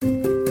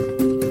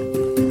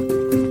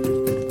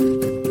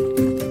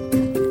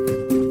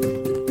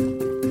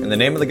the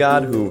name of the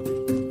God who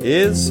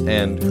is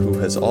and who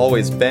has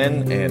always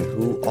been and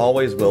who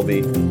always will be.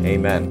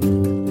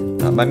 Amen.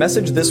 My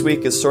message this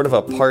week is sort of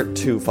a part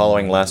 2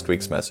 following last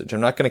week's message. I'm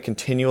not going to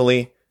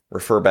continually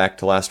refer back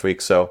to last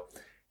week, so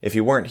if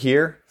you weren't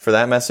here for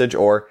that message,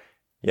 or,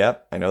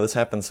 yep, I know this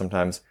happens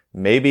sometimes,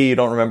 maybe you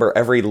don't remember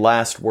every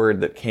last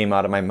word that came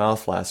out of my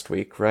mouth last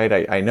week,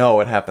 right? I know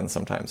it happens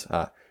sometimes.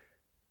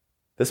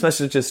 This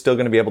message is still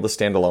going to be able to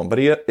stand alone. But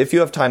if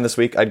you have time this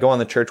week, I'd go on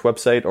the church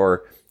website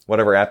or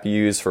whatever app you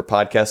use for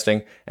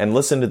podcasting and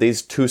listen to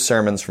these 2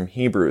 sermons from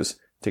Hebrews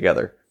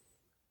together.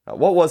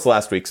 What was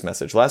last week's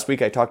message? Last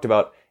week I talked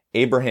about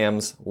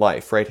Abraham's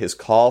life, right? His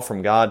call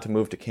from God to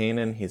move to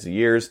Canaan, his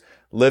years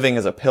living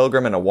as a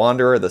pilgrim and a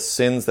wanderer, the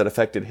sins that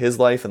affected his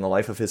life and the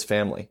life of his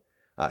family.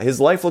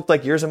 His life looked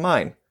like yours and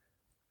mine.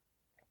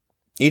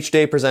 Each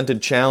day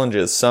presented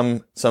challenges,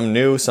 some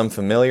new, some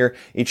familiar.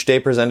 Each day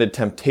presented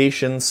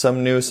temptations,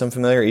 some new, some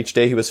familiar. Each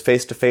day he was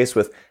face to face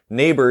with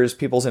neighbors,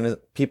 people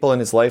in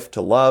his life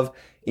to love.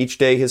 Each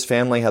day his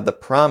family had the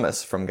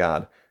promise from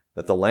God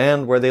that the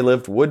land where they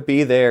lived would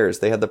be theirs.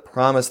 They had the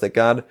promise that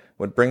God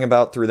would bring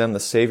about through them the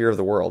Savior of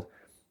the world.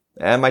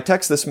 And my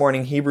text this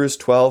morning, Hebrews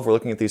 12, we're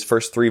looking at these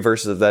first 3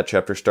 verses of that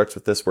chapter, starts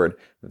with this word,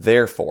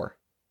 therefore.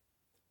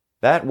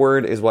 That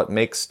word is what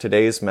makes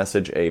today's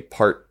message a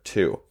part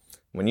 2.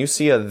 When you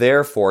see a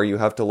therefore, you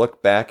have to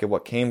look back at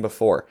what came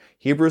before.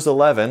 Hebrews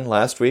 11,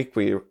 last week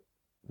we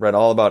read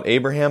all about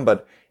Abraham,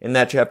 but in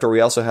that chapter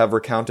we also have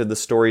recounted the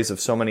stories of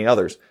so many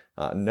others.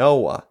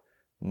 Noah,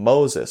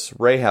 Moses,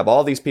 Rahab,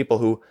 all these people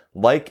who,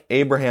 like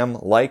Abraham,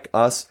 like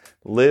us,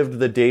 lived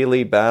the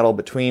daily battle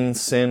between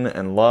sin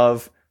and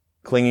love,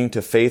 clinging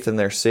to faith in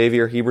their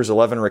Savior. Hebrews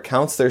 11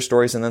 recounts their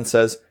stories and then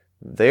says,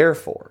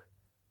 therefore.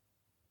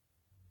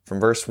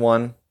 From verse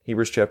 1,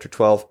 Hebrews chapter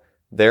 12,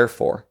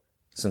 therefore,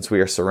 since we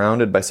are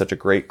surrounded by such a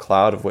great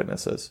cloud of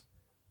witnesses.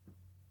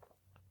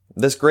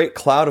 This great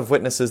cloud of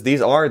witnesses,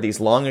 these are these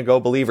long ago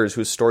believers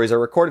whose stories are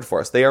recorded for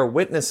us. They are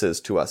witnesses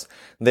to us.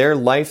 Their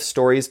life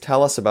stories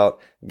tell us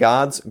about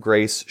God's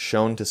grace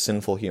shown to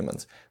sinful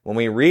humans. When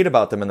we read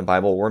about them in the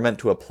Bible, we're meant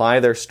to apply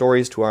their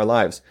stories to our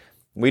lives.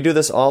 We do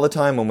this all the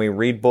time when we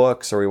read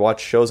books or we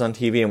watch shows on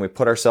TV and we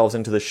put ourselves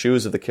into the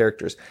shoes of the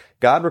characters.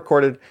 God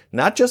recorded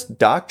not just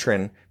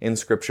doctrine in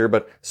Scripture,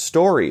 but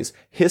stories,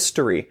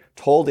 history,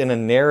 told in a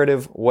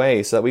narrative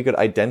way so that we could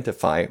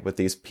identify with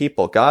these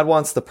people. God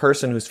wants the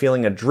person who's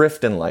feeling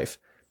adrift in life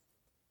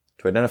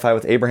to identify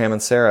with Abraham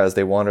and Sarah as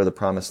they wander the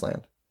promised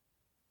land.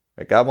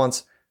 Right? God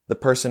wants the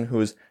person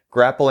who's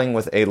grappling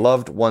with a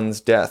loved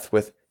one's death,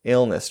 with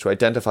illness, to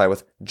identify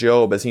with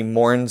Job as he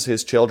mourns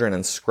his children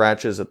and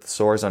scratches at the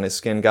sores on his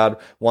skin. God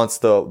wants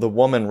the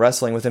woman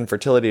wrestling with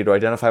infertility to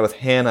identify with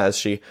Hannah as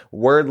she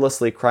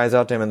wordlessly cries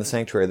out to him in the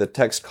sanctuary. The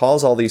text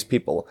calls all these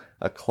people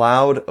a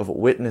cloud of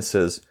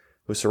witnesses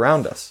who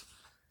surround us.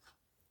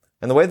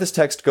 And the way this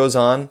text goes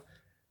on,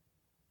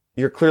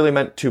 you're clearly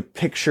meant to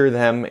picture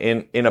them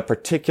in a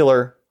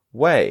particular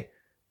way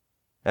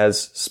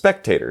as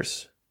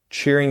spectators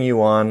cheering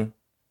you on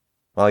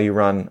while you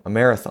run a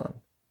marathon.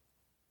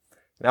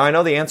 Now, I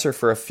know the answer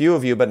for a few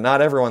of you, but not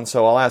everyone,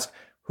 so I'll ask,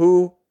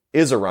 who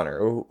is a runner?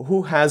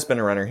 Who has been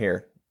a runner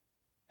here?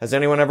 Has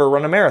anyone ever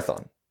run a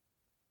marathon?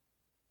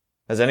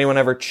 Has anyone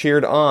ever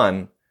cheered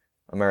on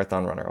a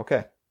marathon runner?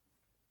 Okay.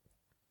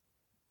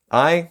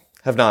 I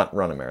have not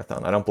run a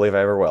marathon. I don't believe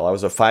I ever will. I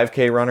was a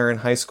 5K runner in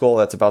high school.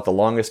 That's about the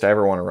longest I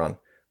ever want to run.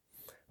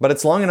 But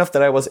it's long enough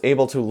that I was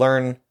able to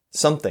learn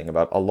something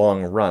about a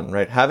long run,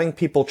 right? Having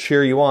people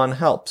cheer you on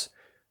helps.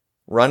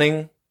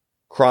 Running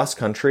cross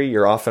country,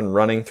 you're often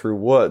running through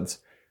woods.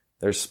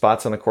 There's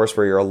spots on the course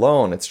where you're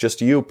alone. It's just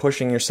you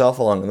pushing yourself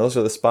along. And those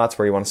are the spots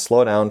where you want to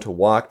slow down, to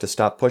walk, to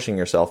stop pushing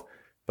yourself.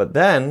 But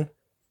then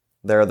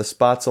there are the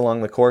spots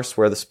along the course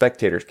where the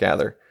spectators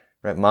gather,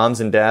 right?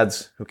 Moms and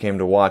dads who came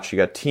to watch. You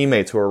got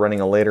teammates who are running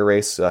a later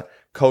race,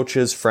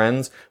 coaches,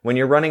 friends. When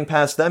you're running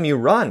past them, you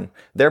run.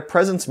 Their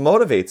presence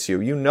motivates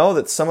you. You know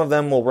that some of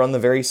them will run the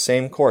very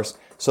same course.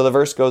 So the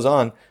verse goes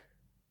on,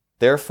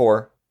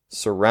 therefore,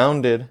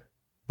 surrounded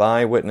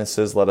by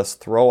witnesses, let us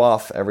throw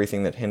off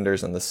everything that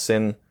hinders and the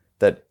sin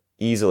that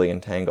easily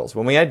entangles.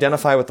 When we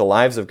identify with the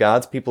lives of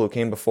God's people who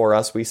came before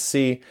us, we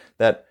see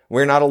that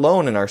we're not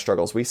alone in our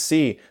struggles. We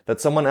see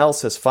that someone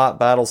else has fought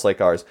battles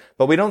like ours.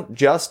 But we don't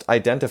just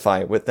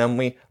identify with them.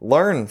 We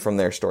learn from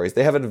their stories.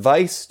 They have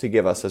advice to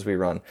give us as we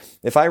run.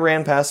 If I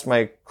ran past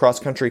my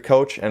cross-country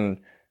coach and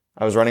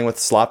I was running with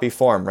sloppy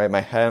form, right?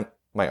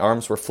 My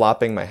arms were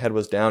flopping, my head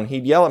was down,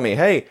 he'd yell at me,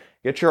 hey,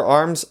 get your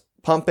arms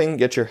pumping,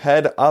 get your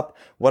head up.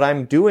 What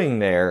I'm doing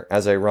there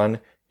as I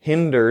run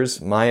hinders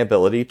my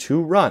ability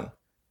to run.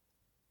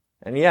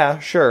 And yeah,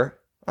 sure,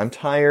 I'm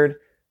tired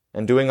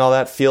and doing all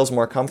that feels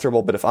more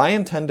comfortable, but if I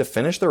intend to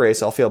finish the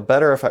race, I'll feel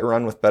better if I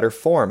run with better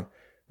form.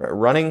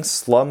 Running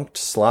slumped,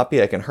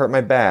 sloppy, I can hurt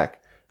my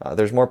back.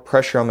 There's more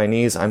pressure on my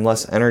knees. I'm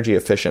less energy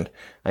efficient.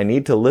 I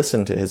need to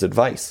listen to his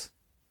advice.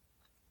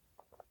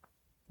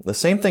 The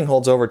same thing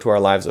holds over to our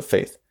lives of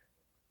faith.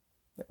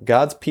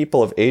 God's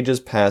people of ages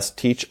past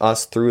teach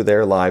us through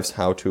their lives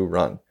how to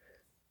run.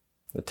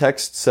 The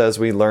text says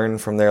we learn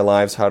from their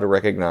lives how to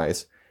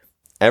recognize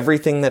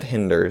everything that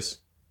hinders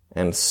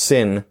and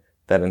sin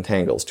that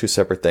entangles. Two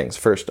separate things.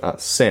 First,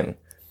 sin.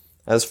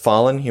 As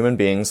fallen human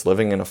beings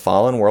living in a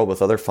fallen world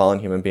with other fallen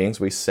human beings,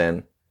 we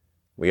sin.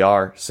 We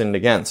are sinned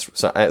against.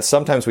 So,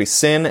 sometimes we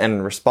sin and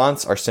in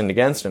response are sinned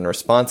against, and in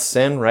response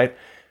sin, right?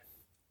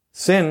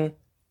 Sin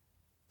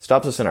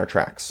stops us in our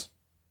tracks.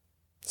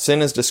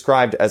 Sin is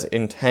described as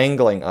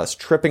entangling us,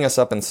 tripping us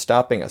up and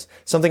stopping us.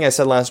 Something I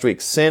said last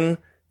week, sin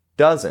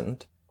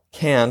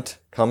can't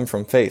come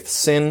from faith.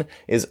 Sin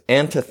is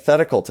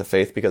antithetical to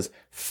faith because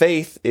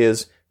faith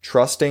is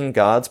trusting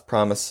God's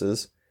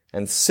promises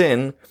and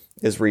sin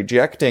is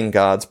rejecting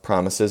God's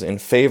promises in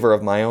favor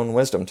of my own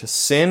wisdom. To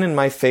sin in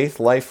my faith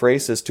life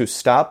race is to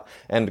stop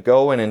and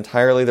go in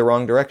entirely the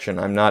wrong direction.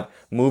 I'm not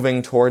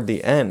moving toward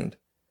the end.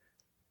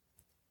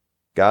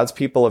 God's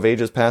people of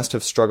ages past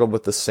have struggled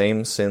with the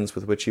same sins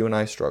with which you and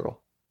I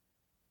struggle.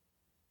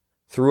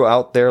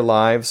 Throughout their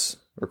lives,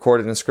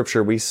 recorded in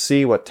Scripture, we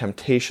see what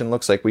temptation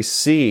looks like. We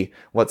see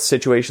what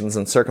situations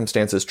and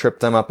circumstances trip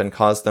them up and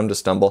cause them to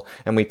stumble,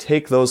 and we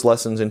take those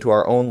lessons into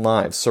our own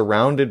lives.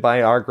 Surrounded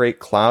by our great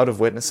cloud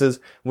of witnesses,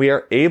 we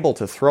are able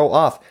to throw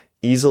off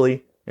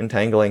easily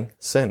entangling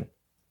sin.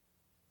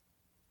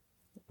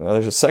 Now,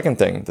 there's a second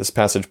thing this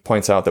passage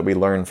points out that we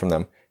learn from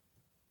them.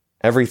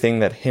 Everything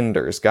that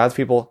hinders. God's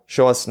people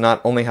show us not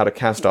only how to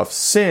cast off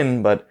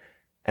sin, but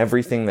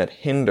everything that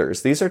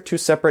hinders. These are two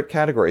separate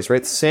categories,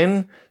 right?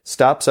 Sin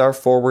stops our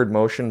forward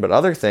motion, but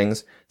other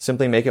things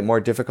simply make it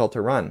more difficult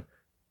to run.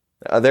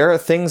 There are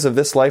things of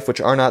this life which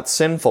are not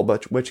sinful,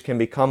 but which can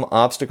become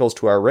obstacles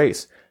to our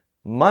race.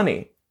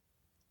 Money,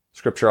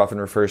 Scripture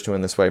often refers to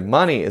in this way.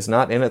 Money is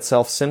not in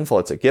itself sinful.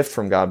 It's a gift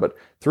from God, but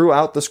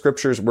throughout the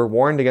Scriptures, we're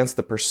warned against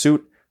the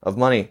pursuit of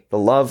money, the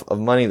love of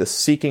money, the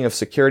seeking of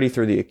security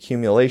through the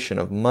accumulation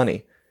of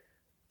money.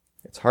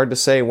 It's hard to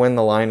say when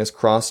the line is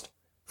crossed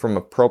from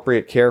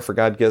appropriate care for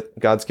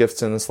God's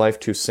gifts in this life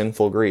to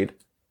sinful greed.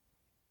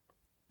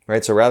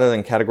 Right? So rather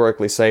than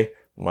categorically say,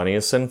 money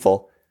is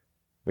sinful,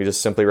 we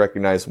just simply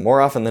recognize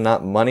more often than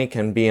not, money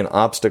can be an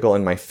obstacle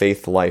in my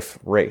faith life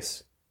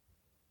race.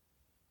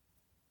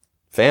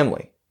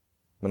 Family,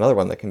 another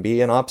one that can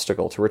be an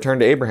obstacle. To return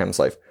to Abraham's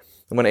life.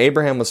 When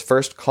Abraham was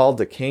first called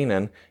to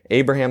Canaan,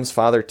 Abraham's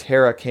father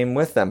Terah came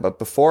with them. But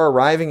before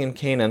arriving in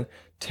Canaan,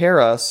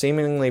 Terah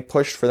seemingly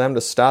pushed for them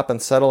to stop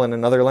and settle in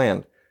another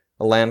land,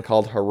 a land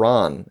called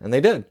Haran, and they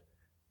did.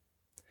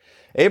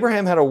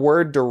 Abraham had a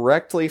word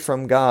directly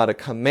from God, a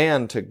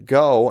command to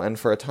go, and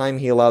for a time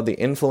he allowed the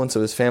influence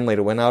of his family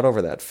to win out over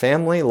that.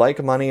 Family,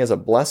 like money, is a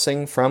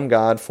blessing from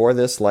God for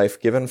this life,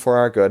 given for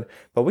our good,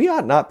 but we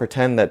ought not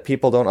pretend that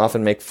people don't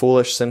often make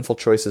foolish, sinful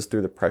choices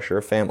through the pressure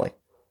of family.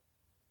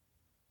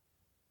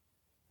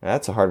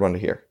 That's a hard one to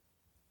hear.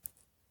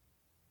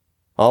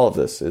 All of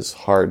this is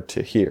hard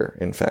to hear.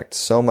 In fact,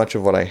 so much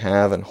of what I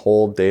have and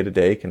hold day to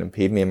day can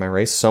impede me in my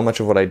race. So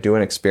much of what I do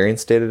and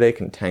experience day to day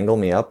can tangle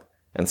me up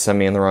and send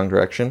me in the wrong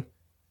direction.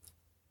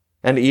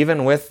 And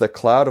even with the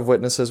cloud of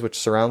witnesses which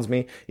surrounds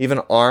me, even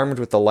armed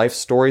with the life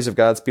stories of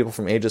God's people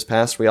from ages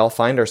past, we all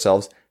find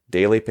ourselves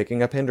daily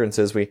picking up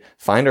hindrances. We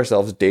find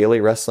ourselves daily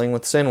wrestling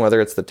with sin,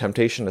 whether it's the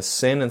temptation to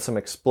sin in some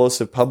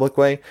explosive public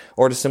way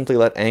or to simply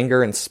let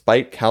anger and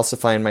spite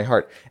calcify in my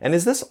heart. And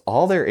is this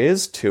all there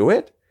is to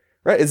it?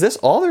 Right? Is this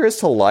all there is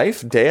to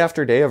life, day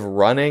after day of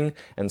running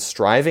and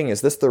striving?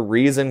 Is this the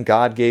reason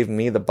God gave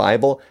me the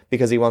Bible?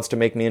 Because he wants to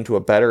make me into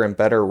a better and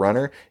better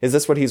runner? Is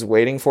this what he's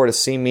waiting for, to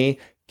see me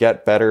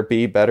get better,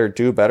 be better,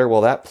 do better? Will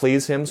that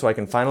please him so I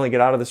can finally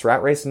get out of this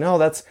rat race? No,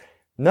 that's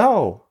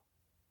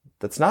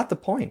not the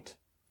point.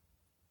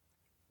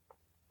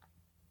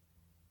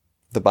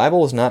 The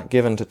Bible was not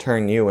given to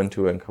turn you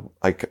into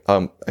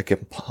a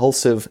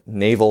compulsive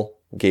navel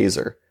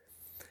gazer.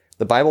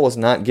 The Bible was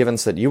not given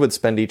so that you would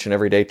spend each and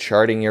every day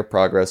charting your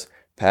progress,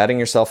 patting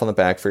yourself on the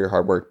back for your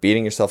hard work,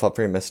 beating yourself up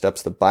for your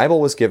missteps. The Bible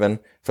was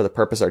given for the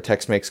purpose our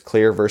text makes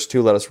clear. Verse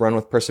 2, let us run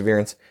with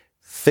perseverance,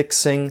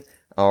 fixing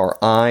our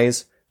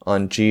eyes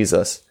on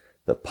Jesus,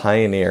 the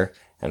pioneer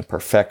and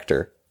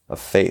perfecter of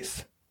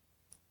faith.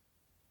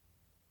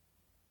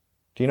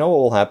 Do you know what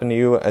will happen to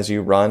you as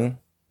you run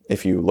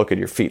if you look at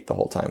your feet the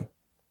whole time?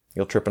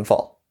 You'll trip and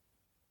fall.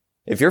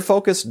 If your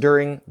focus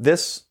during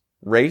this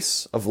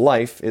race of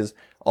life is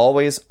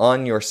always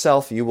on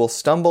yourself, you will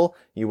stumble,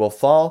 you will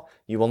fall,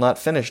 you will not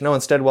finish. No,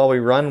 instead, while we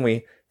run,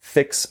 we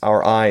fix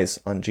our eyes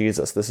on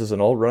Jesus. This is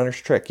an old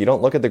runner's trick. You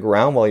don't look at the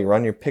ground while you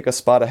run, you pick a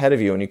spot ahead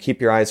of you and you keep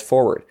your eyes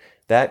forward.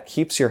 That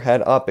keeps your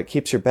head up, it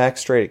keeps your back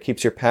straight, it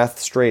keeps your path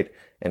straight.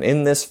 And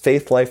in this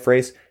faith life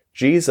race,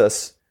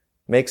 Jesus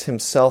makes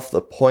himself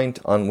the point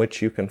on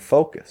which you can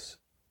focus.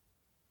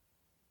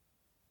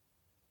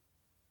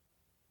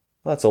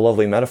 Well, that's a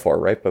lovely metaphor,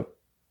 right? But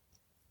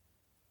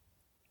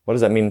what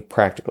does that mean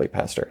practically,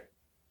 Pastor?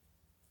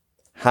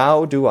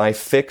 How do I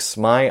fix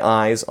my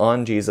eyes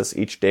on Jesus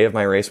each day of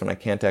my race when I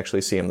can't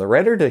actually see him? The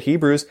writer to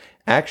Hebrews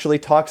actually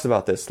talks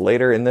about this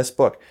later in this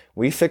book.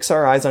 We fix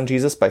our eyes on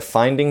Jesus by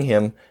finding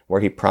him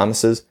where he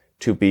promises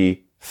to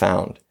be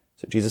found.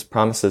 So Jesus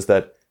promises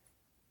that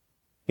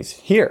he's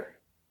here.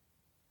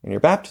 in your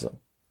baptism.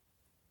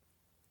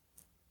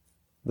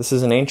 This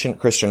is an ancient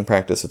Christian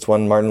practice. It's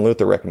one Martin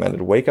Luther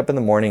recommended. Wake up in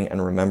the morning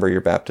and remember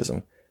your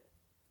baptism.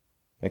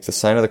 Make the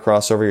sign of the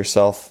cross over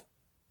yourself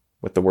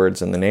with the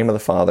words, in the name of the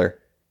Father,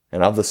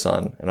 and of the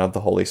Son, and of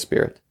the Holy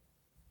Spirit.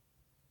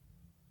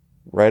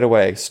 Right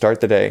away, start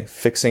the day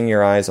fixing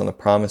your eyes on the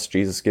promise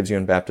Jesus gives you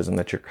in baptism,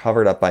 that you're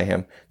covered up by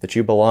Him, that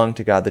you belong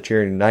to God, that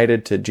you're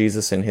united to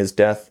Jesus in His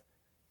death,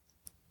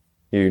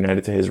 you're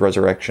united to His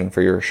resurrection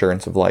for your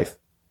assurance of life.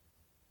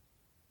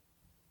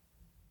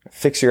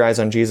 Fix your eyes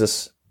on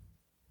Jesus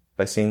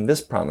by seeing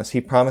this promise.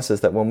 He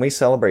promises that when we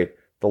celebrate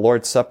the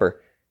Lord's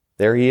Supper,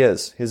 there He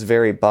is, His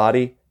very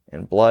body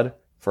and blood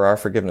for our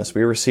forgiveness.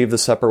 We receive the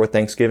supper with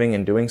thanksgiving.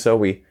 In doing so,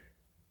 we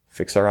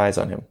fix our eyes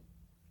on Him.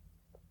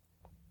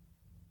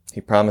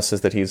 He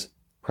promises that He's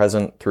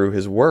present through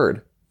His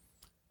Word.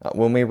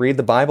 When we read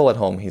the Bible at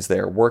home, He's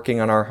there,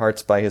 working on our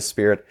hearts by His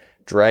Spirit,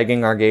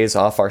 dragging our gaze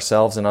off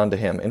ourselves and onto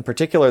Him. In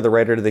particular, the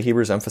writer to the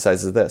Hebrews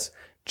emphasizes this.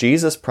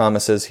 Jesus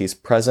promises He's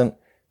present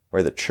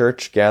where the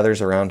church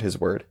gathers around His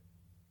Word.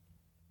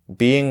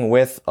 Being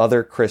with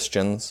other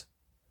Christians,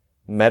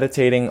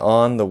 meditating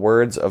on the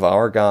words of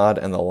our God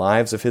and the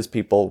lives of His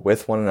people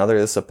with one another,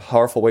 this is a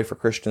powerful way for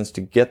Christians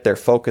to get their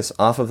focus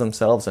off of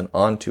themselves and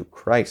onto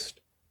Christ.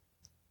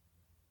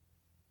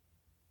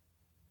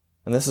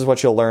 And this is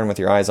what you'll learn with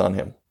your eyes on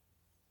Him.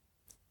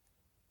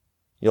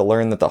 You'll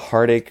learn that the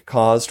heartache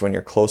caused when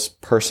your close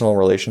personal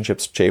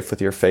relationships chafe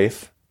with your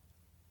faith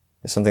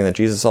is something that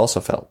Jesus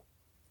also felt.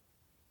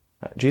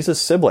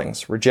 Jesus'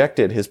 siblings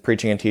rejected His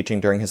preaching and teaching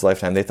during His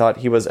lifetime. They thought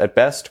He was at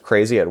best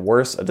crazy, at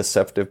worst a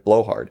deceptive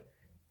blowhard.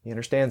 He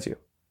understands you.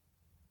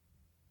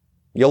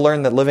 You'll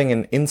learn that living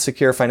in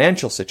insecure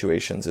financial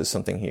situations is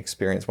something He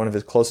experienced. One of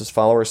His closest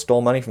followers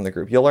stole money from the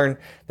group. You'll learn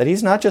that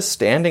He's not just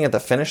standing at the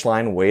finish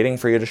line waiting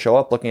for you to show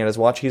up looking at His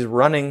watch. He's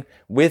running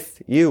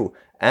with you,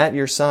 at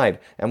your side.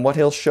 And what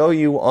He'll show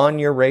you on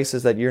your race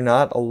is that you're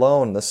not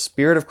alone. The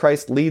Spirit of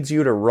Christ leads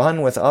you to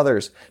run with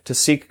others, to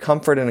seek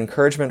comfort and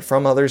encouragement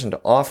from others, and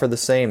to offer the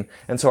same.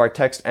 And so our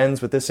text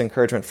ends with this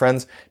encouragement.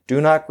 Friends,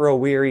 do not grow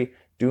weary.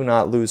 Do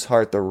not lose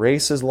heart. The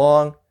race is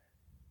long.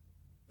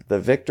 The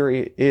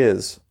victory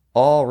is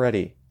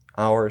already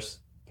ours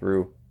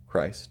through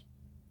Christ.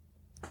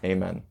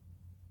 Amen.